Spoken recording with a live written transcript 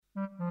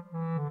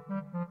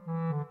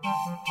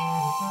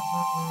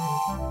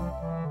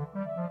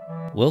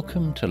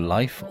Welcome to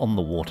Life on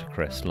the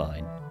Watercress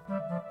Line.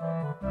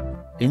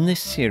 In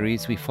this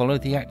series we follow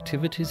the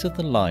activities of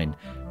the line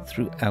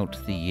throughout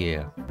the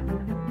year.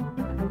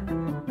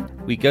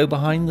 We go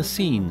behind the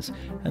scenes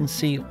and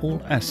see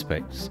all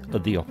aspects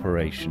of the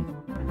operation.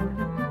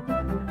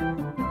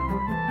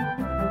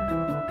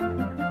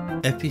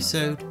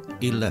 Episode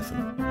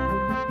 11.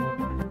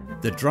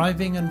 The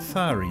Driving and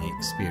Firing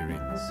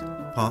Experience,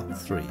 Part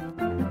 3.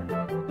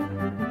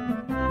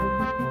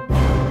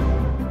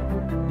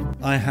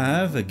 I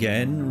have,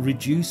 again,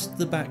 reduced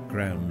the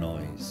background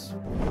noise.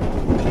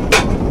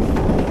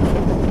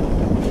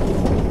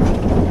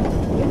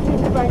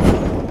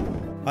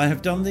 I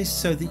have done this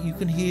so that you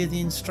can hear the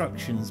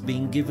instructions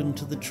being given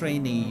to the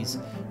trainees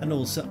and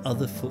also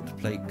other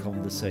footplate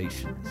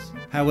conversations.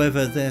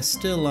 However, there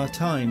still are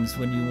times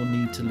when you will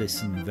need to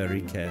listen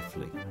very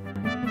carefully.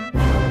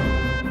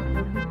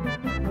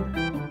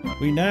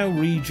 We now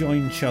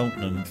rejoin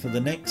Cheltenham for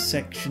the next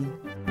section,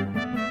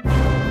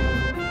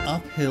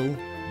 uphill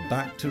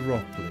back to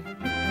Ropley.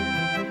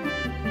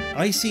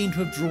 I seem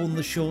to have drawn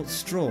the short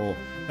straw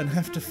and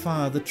have to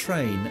fire the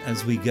train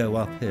as we go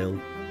uphill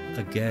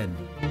again.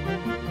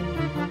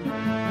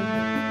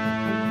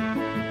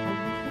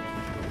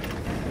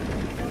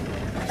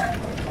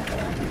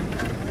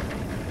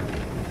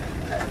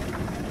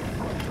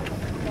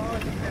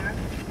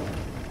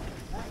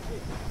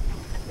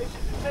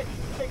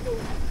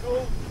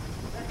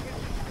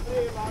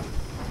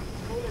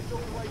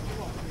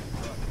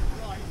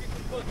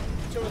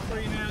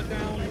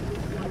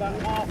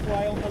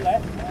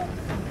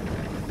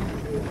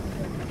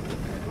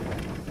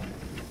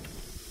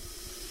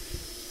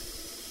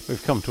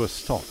 We've come to a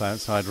stop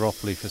outside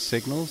Ropley for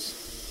signals,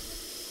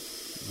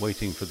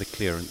 waiting for the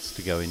clearance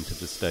to go into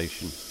the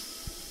station.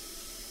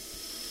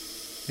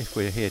 If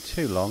we're here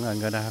too long, I'm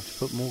going to have to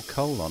put more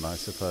coal on, I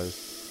suppose.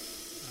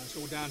 It's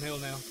all downhill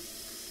now,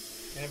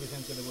 in every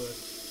sense of the word.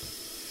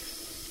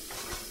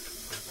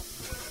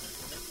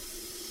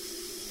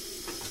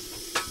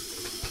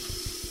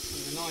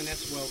 The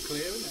 9F's well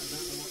clear, isn't it? I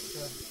don't know what...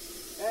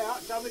 Yeah,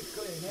 that's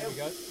clear now. There we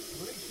go.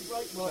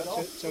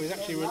 So he's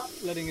actually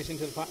letting us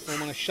into the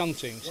platform on a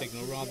shunting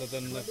signal rather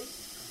than the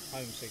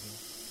home signal.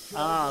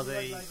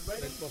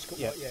 What's called,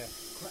 yeah.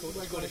 It's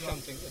called a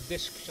shunting, a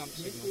disc shunt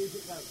signal.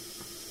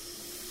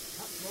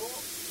 Touch more.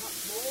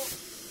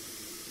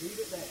 Leave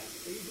it there.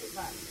 Ease it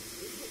back.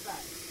 Ease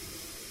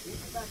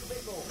it back a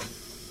bit more.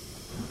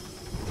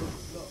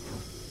 Look.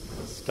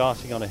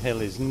 Starting on a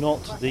hill is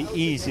not the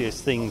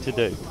easiest thing to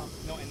do.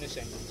 Not in this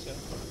engine, sir.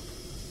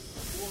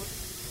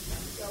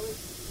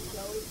 Keep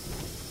going.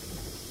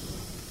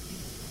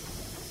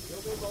 A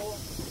little bit more.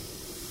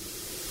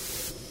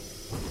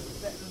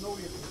 Better than all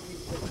you can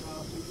keep going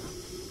past it.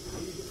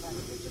 Leave it back.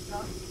 Just a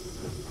touch.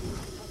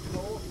 Touch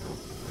more.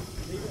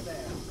 Leave it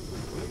there.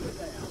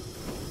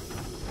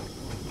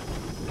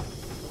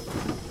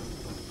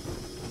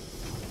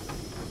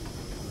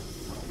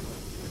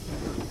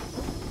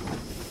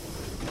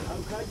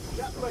 Okay,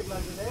 shut the brake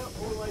loader now,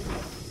 all the way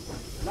down.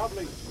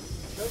 Lovely.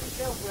 Turn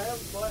yourself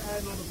round, right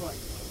hand on the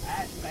brake.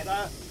 That's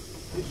better.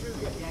 You should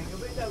get the hang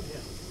of it, don't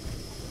you?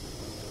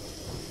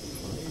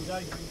 Here's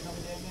Adrian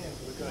coming down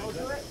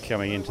now.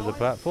 Coming into the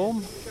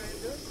platform.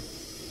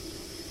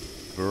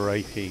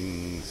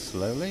 Braking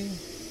slowly.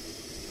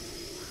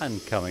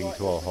 And coming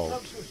to a halt.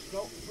 Come to a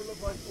stop, pull the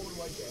brake all the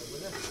way down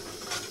with it.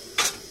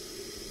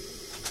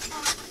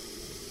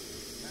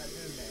 Now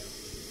do now.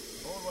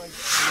 All the way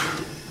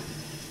down.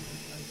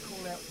 And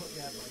call out, put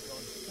the handbrake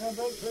on.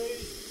 Handbrake,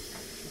 please.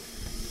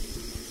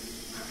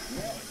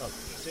 Oh,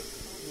 that's it.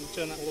 We'll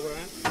turn that all the way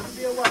around. It'll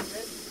be a one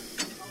then.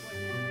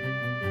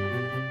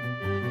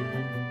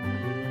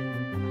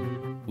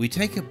 We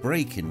take a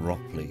break in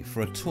Ropley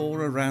for a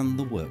tour around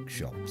the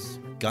workshops,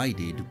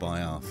 guided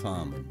by our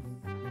fireman.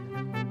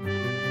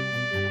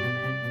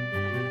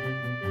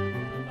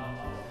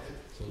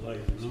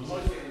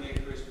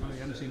 You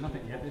haven't seen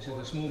nothing yet. This is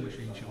a small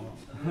machine shop.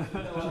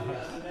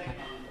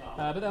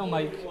 But they'll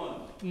make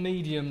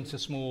medium to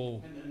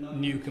small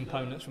new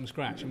components from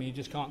scratch. I mean, you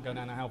just can't go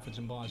down to Halfords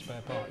and buy a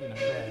spare part. You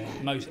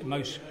know,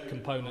 most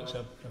components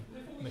are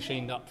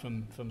machined up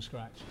from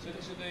scratch. So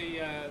this is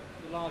the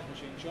large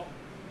machine shop.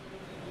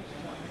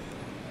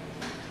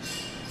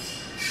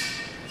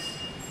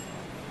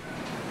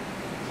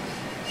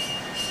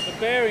 The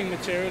bearing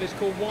material is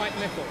called white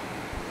nickel,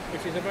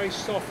 which is a very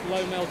soft,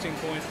 low melting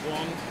point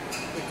one.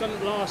 It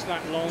doesn't last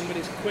that long, but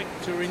it's quick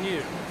to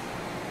renew.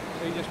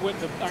 So you just whip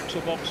the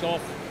axle box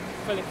off,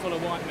 fill it full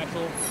of white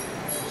metal,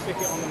 stick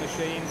it on the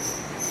machine,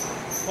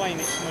 plane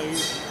it smooth,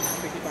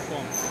 stick it back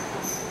on.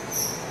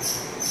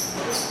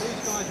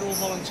 These guys are all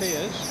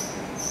volunteers.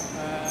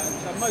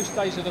 So most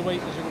days of the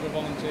week there's a group of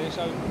volunteers.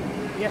 So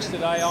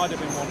yesterday I'd have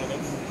been one of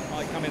them.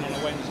 I come in on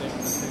a Wednesday.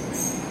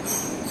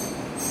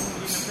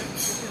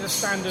 This is a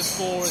standard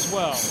 4 as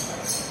well.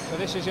 So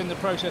this is in the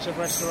process of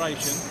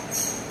restoration.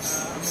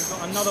 And we've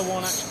got another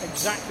one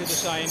exactly the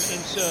same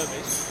in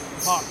service,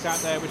 parked out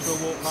there, which we'll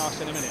walk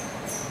past in a minute.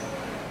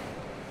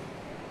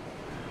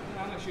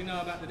 much you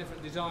know about the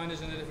different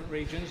designers in the different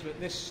regions, but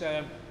this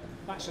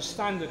that's a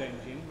standard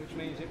engine, which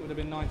means it would have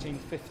been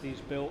 1950s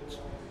built,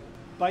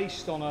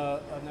 based on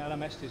an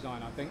LMS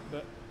design, I think,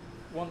 but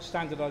once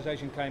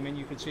standardisation came in,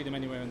 you could see them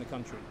anywhere in the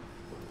country.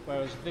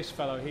 Whereas this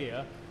fellow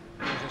here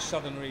was a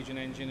southern region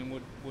engine and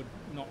would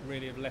not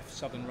really have left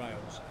southern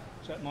rails.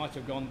 So it might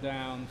have gone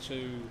down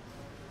to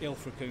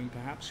Ilfracombe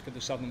perhaps, because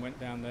the southern went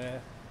down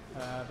there,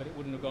 but it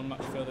wouldn't have gone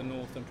much further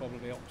north than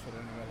probably Oxford or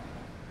anywhere like that.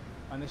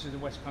 And this is the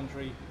West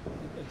Country.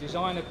 A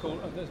designer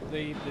called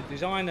the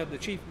designer, the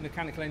chief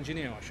mechanical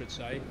engineer, I should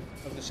say,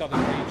 of the southern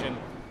region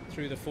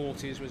through the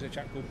 40s was a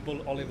chap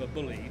called Oliver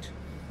Bulleid,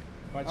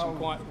 who had some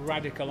quite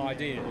radical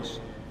ideas,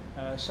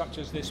 such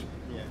as this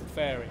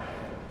fairing,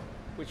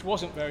 which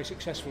wasn't very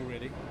successful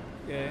really.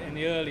 In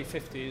the early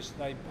 50s,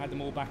 they had them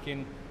all back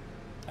in,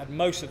 had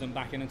most of them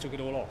back in, and took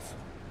it all off.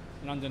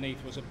 And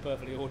underneath was a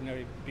perfectly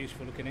ordinary,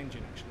 beautiful-looking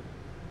engine,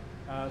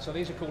 actually. So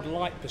these are called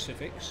light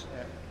Pacifics.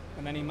 Yeah.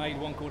 And then he made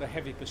one called a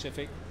Heavy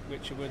Pacific,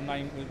 which were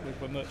named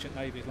were merchant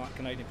navies like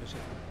Canadian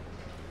Pacific.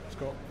 It's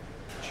got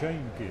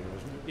chain gear,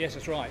 isn't it? Yes,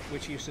 that's right,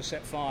 which used to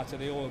set fire to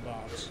the oil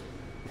baths.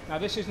 Now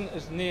this isn't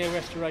as near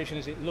restoration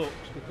as it looks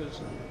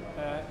because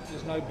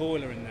there's no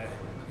boiler in there.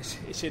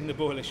 It's in the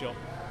boiler shop.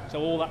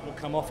 So all that will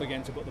come off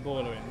again to put the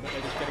boiler in, but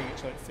they're just getting it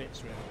so it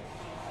fits really.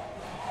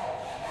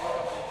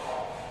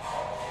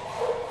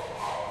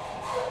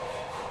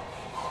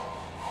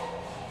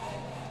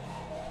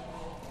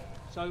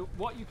 So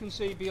what you can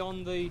see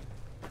beyond the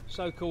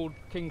so-called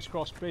King's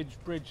Cross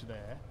Bridge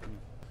there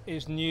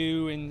is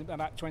new in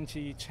about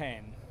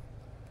 2010,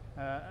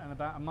 and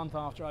about a month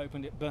after I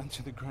opened it burnt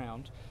to the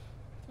ground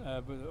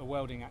with a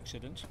welding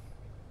accident.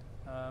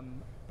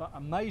 But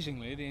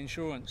amazingly the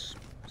insurance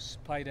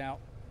paid out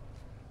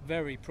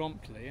very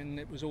promptly and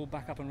it was all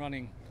back up and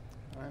running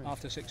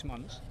after 6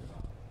 months.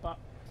 But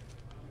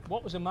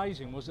what was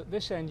amazing was at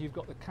this end you've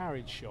got the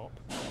carriage shop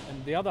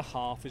and the other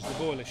half is the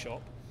boiler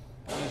shop.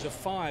 And there's a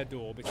fire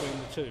door between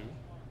the two,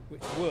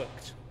 which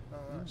worked.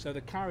 So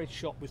the carriage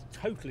shop was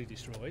totally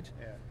destroyed.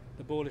 Yeah.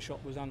 The boiler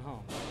shop was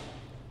unharmed.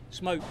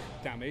 Smoke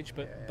damage,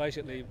 but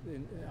basically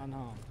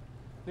unharmed.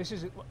 This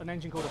is an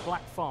engine called a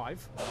Black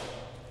 5,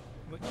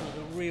 which was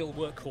a real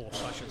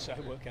workhorse, I should say,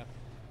 workout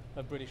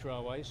of British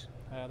Railways.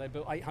 They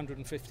built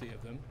 850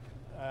 of them,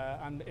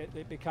 and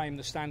it became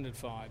the standard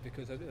 5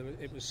 because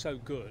it was so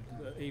good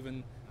that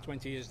even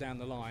 20 years down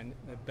the line,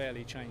 they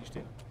barely changed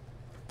it.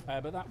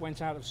 But that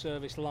went out of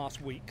service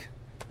last week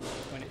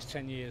when its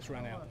 10 years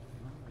ran out.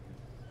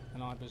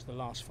 And I was the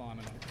last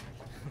fireman on it.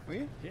 Were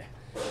you? Yeah.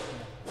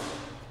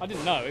 I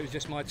didn't know, it was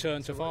just my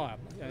turn to fire.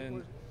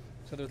 And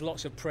so there was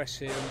lots of press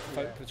here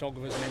and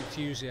photographers and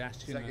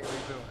enthusiasts. Does that get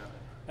rebuilt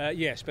now?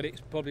 Yes, but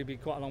it's probably be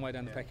quite a long way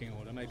down the pecking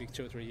order, maybe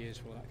 2 or 3 years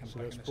before that comes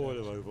back. So that's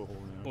boiler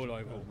overhaul now. Boiler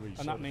overhaul.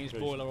 And that means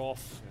boiler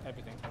off,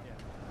 everything.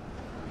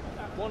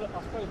 Yeah. Well, I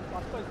suppose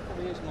it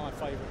probably is my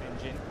favourite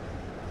engine.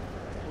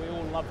 We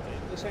all loved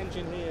it. This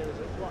engine here is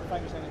a quite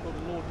famous engine called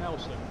the Lord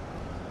Nelson,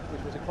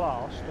 which was a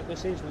class, but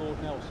this is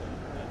Lord Nelson.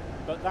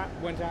 But that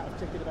went out of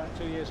ticket about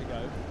 2 years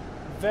ago.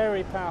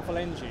 Very powerful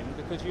engine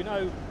because you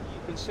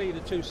can see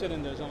the 2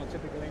 cylinders on a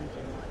typical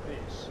engine like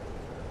this.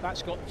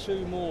 That's got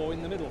 2 more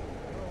in the middle.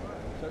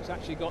 So it's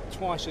actually got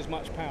twice as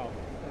much power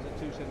as a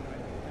 2-cylinder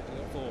engine. It's actually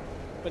got 4.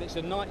 But it's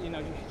a night, you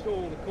saw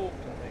all the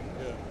corks and things.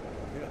 Yeah.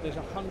 There's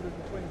 120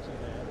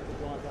 there that the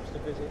driver has to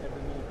visit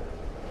every morning.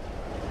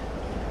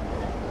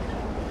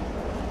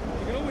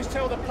 You can always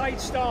tell the paid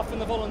staff from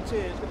the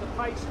volunteers, but the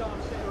paid staff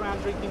sit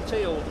around drinking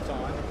tea all the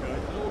time,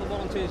 and all the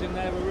volunteers in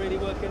there were really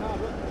working hard.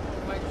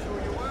 Make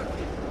sure you're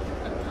working.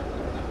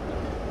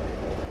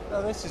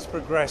 Well, this has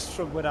progressed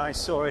from when I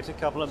saw it a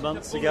couple of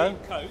months the ago.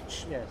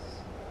 Coach. Yes,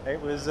 it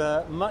was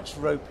much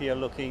ropier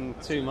looking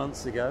 2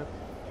 months ago.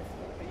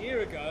 A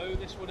year ago,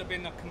 this would have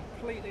been a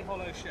completely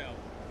hollow shell,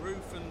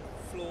 roof and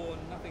floor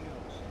and nothing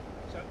else.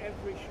 So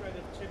every shred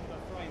of timber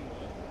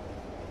framework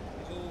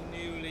is all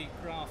newly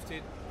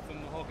crafted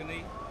from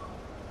mahogany.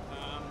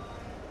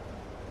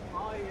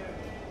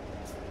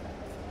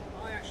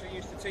 I actually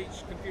used to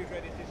teach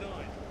computer-aided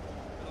design,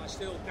 and I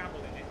still dabble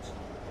in it.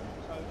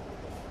 So,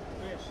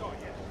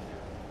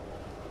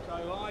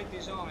 So I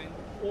designed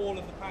all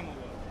of the panel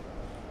work.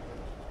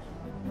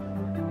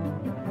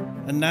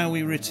 And now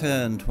we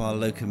return to our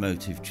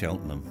locomotive,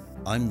 Cheltenham.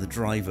 I'm the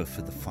driver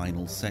for the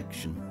final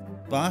section.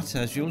 But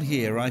as you'll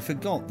hear, I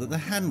forgot that the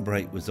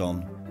handbrake was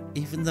on,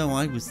 even though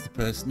I was the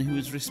person who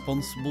was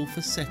responsible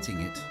for setting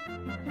it.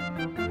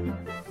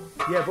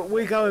 Yeah, but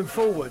we're going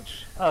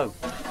forwards. Oh.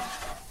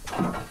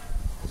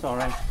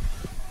 Sorry.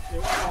 Yeah,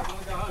 want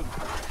to go home?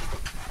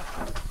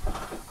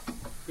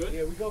 Good.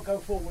 Yeah, we've got to go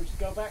forwards to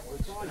go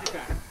backwards. As far as you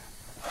can.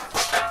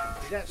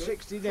 Is that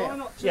 60 Try now?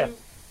 not to... Yeah.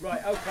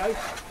 Right, okay.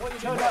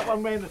 Turn that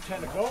one round at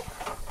 10 o'clock.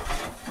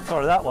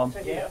 Sorry, that one.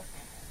 Yeah.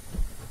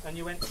 And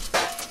you went...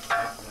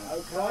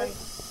 Okay.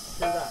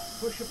 Do that.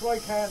 Push the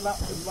brake handle up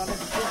and run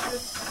into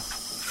position.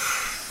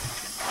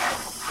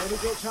 When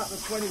it gets up to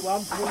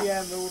 21, pull your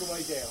handle all the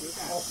way down.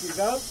 Off you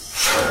go.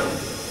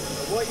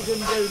 So what are you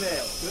going to do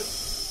now? Good.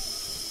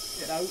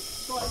 No.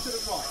 Slightly to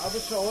the right. Other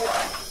side.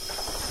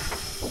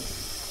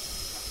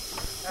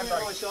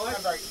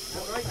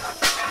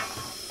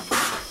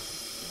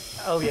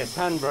 Oh yes,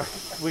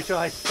 handbrake, which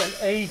I spent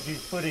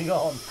ages putting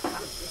on.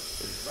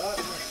 Right.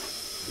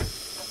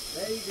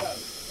 There you go.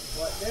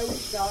 Right, there we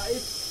started.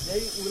 Now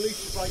you can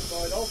release the brake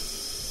line off.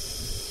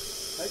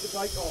 Take the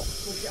brake off,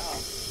 push it up.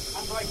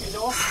 Handbrake is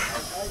off.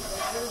 Okay,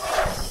 thank you.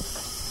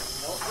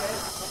 Not yet,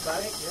 not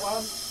bad.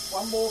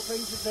 One more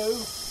thing to do.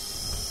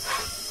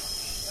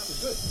 That was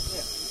good.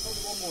 Yeah,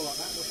 probably one more like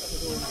that. We'll shut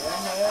the door.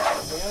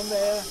 Down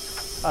there.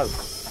 Oh.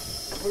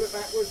 Pull it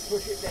backwards,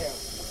 push it down.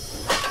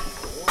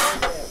 Right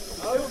there.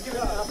 Oh, give it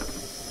up.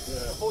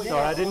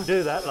 Sorry, I didn't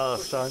do that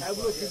last time. Have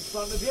a look in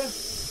front of you.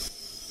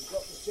 You've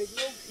got the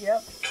signal.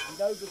 Yep. You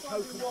know the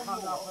token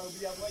hung up over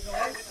the other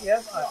side.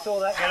 Yep, I saw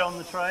that get on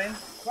the train.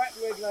 Crack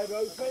the regulator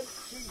open.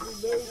 Choose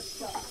the move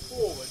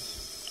forwards.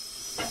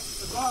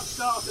 Advanced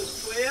starter's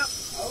clear.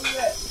 Oh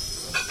yeah.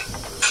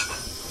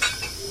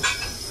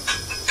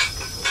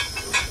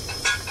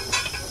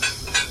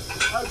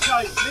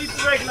 Okay, leave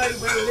the regulator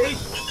where it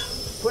is.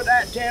 Put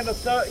that down to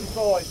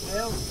 35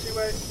 now. See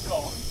where it's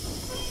gone.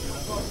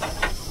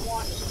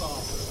 Quite a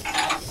spark.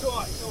 It's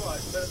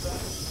alright. But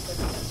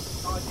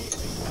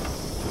ideally,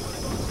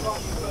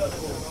 slightly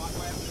further right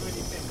where it's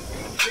really thin.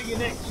 See your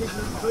next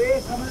signal clear.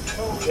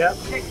 Yep.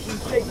 Section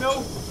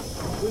signal.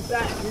 With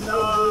that, you know,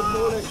 we're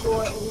more or less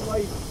right all the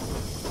way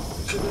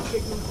to the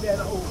signals down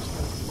at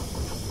Alston.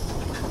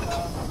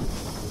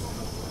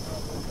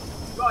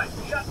 Right,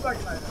 shut the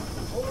regulator.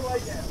 All the way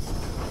down.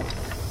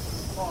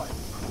 Fine.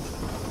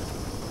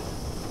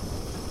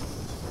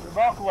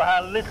 Remarkable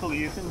how little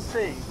you can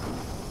see.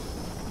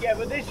 Yeah,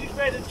 but this is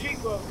where the cheap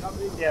work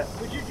comes in. Yeah.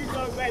 Which if you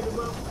go where the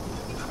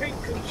pink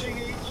can see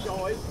each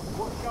side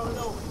what's going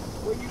on.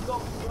 When you've got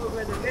to go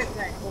where the left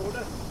hand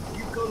corner,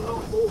 you've got a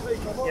lot more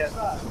vision. What's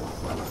that?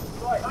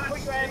 Right,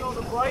 put your hand on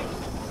the brake.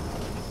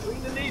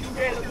 Bring the needle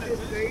down to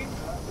 15.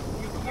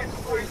 You can get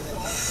the brake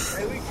on.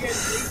 Very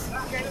gently.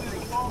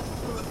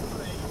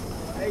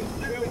 Hey,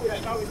 feel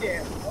what's going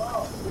down.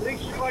 Release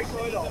the brake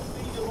right off.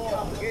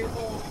 Again.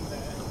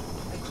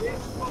 That's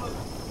it.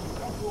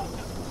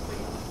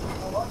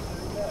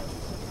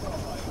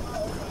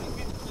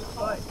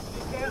 Right,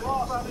 get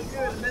off on the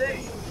good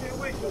minute. See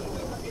which one.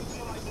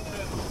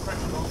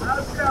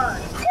 Okay.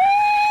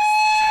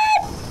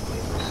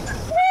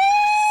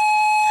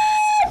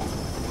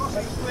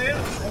 That's clear.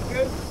 That's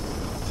good.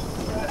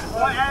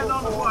 Right hand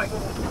on the brake.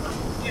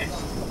 Yes.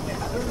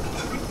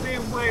 Keep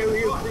being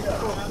wary of this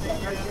cross. In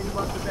case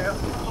anyone's about.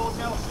 Lord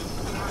Nelson.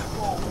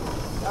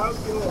 Oh,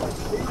 good.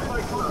 These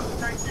brakes on the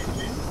tank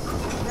engine.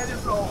 Let it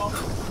roll.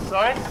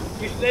 Sorry?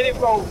 Just let it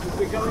roll because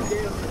we're going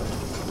down.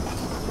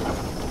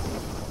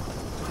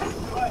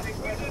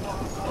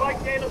 Right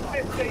down to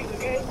 15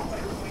 again.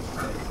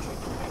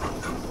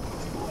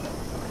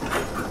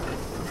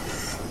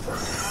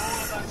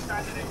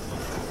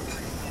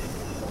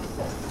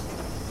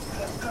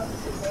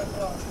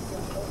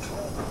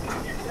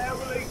 Now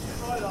release it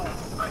right off.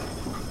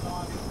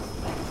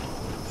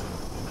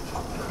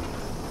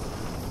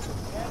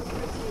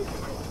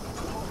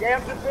 Down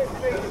to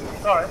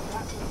 15. Sorry.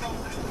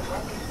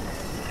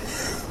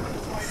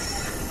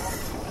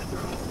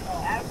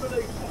 And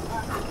release it.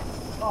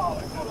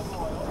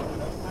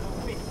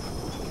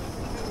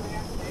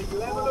 You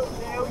have a look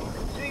now, you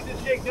can see the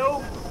signal.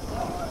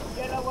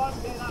 Yellow one,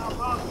 then I'll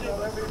pass it.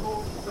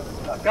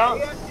 I can't.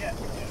 Yeah.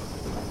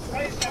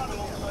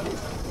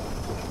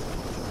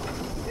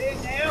 There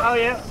now. Oh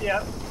yeah.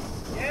 Yeah.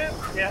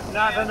 Yeah,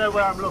 now I don't know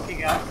where I'm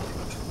looking at.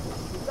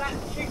 Is that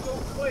signal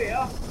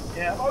clear?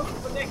 Yeah. Both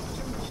the next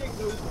two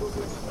signals will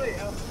be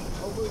clear,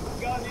 or we'll be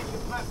going into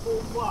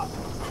platform 1.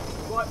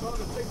 Right by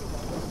the signal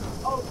one.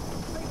 Oh,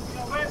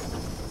 thinking of it.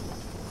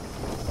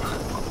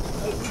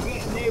 As we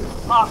get near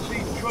past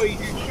these trees,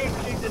 you should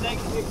see the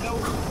next signal.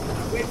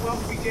 We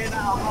won't be getting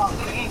out of our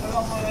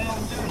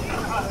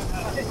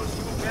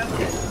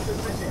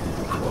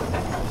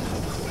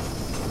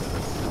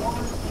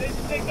this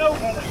signal?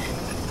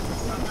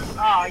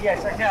 Ah,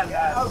 yes, I can.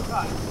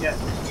 Okay. Yeah.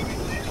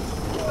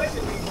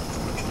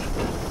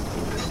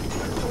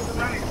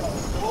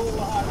 All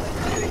the hard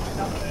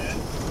up there,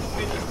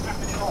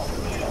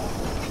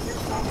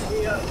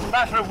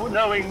 Matter of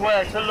knowing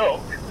where to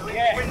look.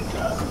 yeah.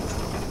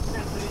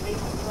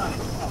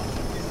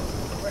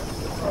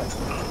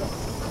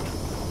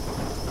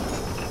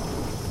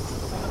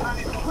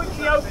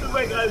 Quickly open the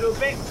regulator a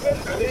bit.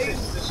 This is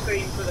the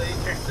screen for the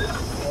injectors.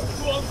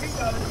 Go on, keep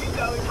going.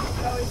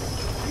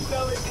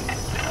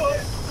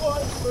 Go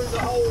on, through the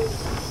hole.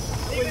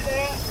 Leave it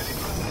there.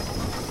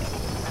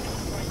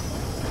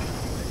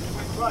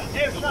 Right,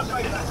 now shut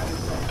regulator.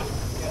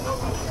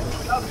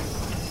 Lovely.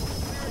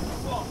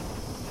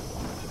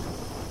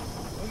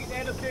 Bring it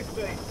down to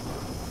 15.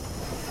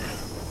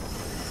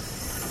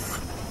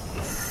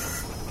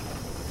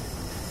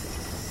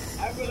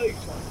 And release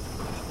it.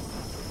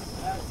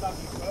 Now it's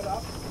lovely, right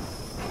up.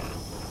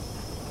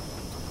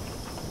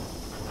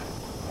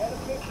 Down to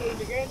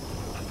 15 again.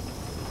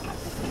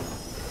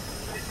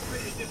 It's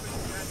really different.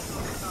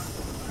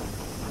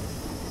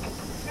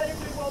 Tell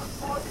everyone,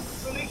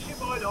 release your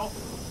mind off.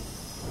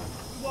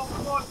 We want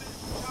 5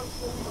 minutes to go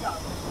before we go.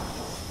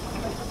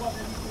 Unless I want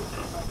any good.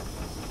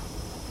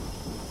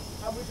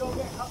 And we're going to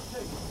get a cup of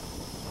tea.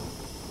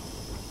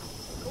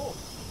 Of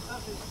course.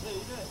 That's his tea,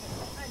 isn't it?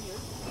 And you.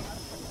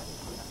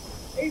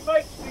 He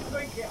makes me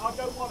drink it, I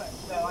don't want it.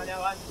 No, I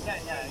know, I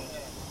understand now.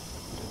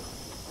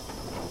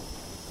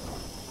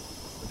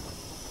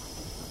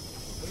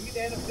 Bring it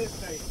down to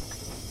 15.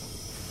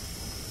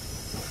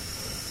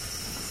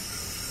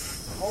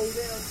 Hold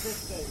it at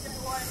 15. Get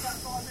away in about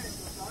 5 minutes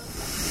or so.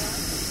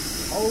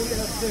 Hold it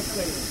at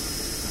 15.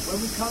 When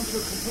we come to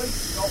a complete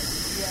stop,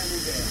 we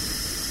handle down.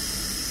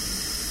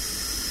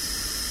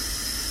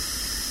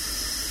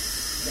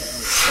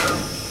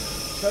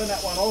 Turn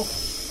that one off.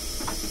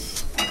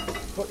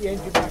 Put the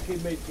engine back in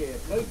mid-gear,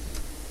 please.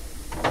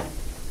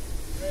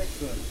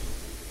 Excellent.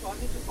 Right,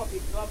 need to pop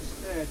your gloves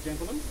there,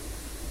 gentlemen.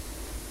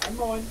 And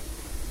mine.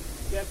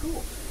 Yeah, of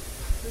course.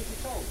 Do as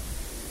you're told.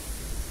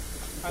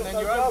 And then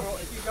your overall,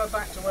 if you go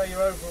back to where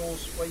your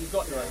overalls, where you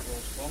got your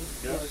overalls from,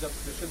 there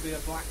should be a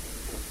black,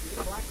 is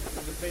it black?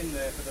 There's a bin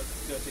there for the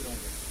dirty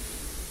laundry.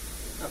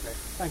 Okay.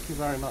 Thank you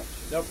very much.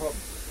 No problem.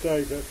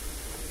 Day, good.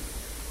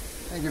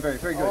 Thank you very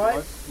good, All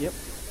right. guys. Yep.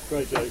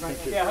 Great day, thank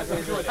you. Yeah, I hope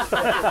you enjoyed it.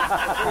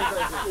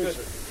 Good.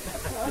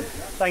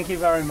 Thank you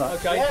very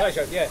much. Okay,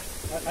 pleasure, yeah.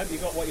 I hope you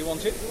got what you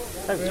wanted.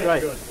 That's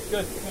great. Good.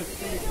 Good.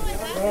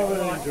 I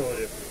really enjoyed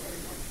it.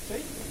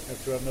 Have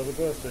to have another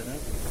birthday now.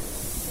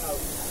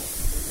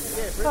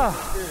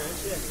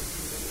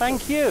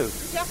 Thank you.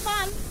 Did you have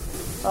fun?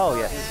 Oh,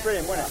 yeah.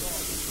 Brilliant, wasn't it?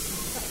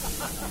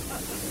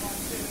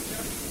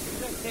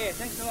 Here,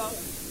 thanks a lot.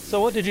 So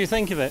what did you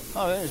think of it?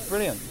 Oh, it was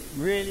brilliant.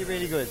 Really,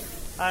 really good.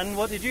 And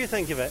what did you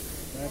think of it?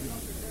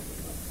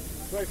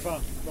 Great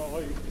fun. But I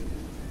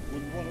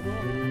wouldn't want to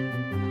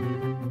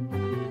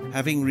work.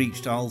 Having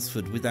reached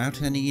Alresford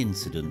without any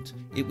incident,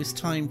 it was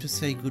time to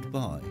say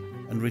goodbye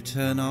and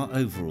return our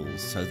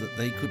overalls so that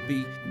they could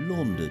be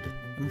laundered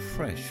and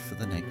fresh for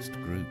the next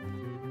group.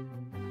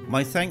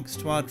 My thanks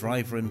to our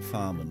driver and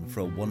fireman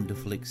for a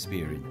wonderful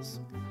experience.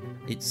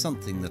 It's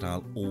something that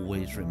I'll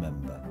always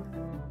remember.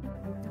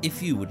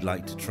 If you would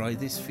like to try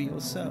this for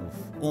yourself,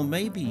 or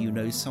maybe you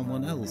know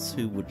someone else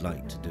who would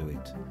like to do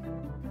it.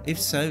 If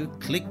so,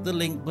 click the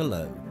link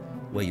below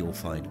where you'll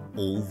find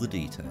all the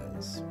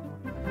details.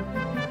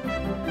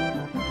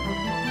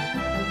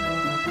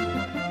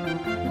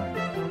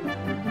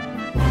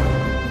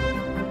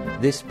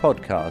 This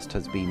podcast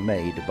has been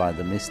made by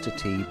the Mr.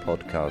 T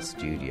Podcast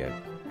Studio.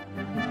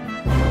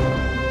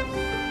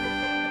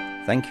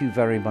 Thank you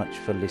very much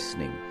for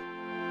listening.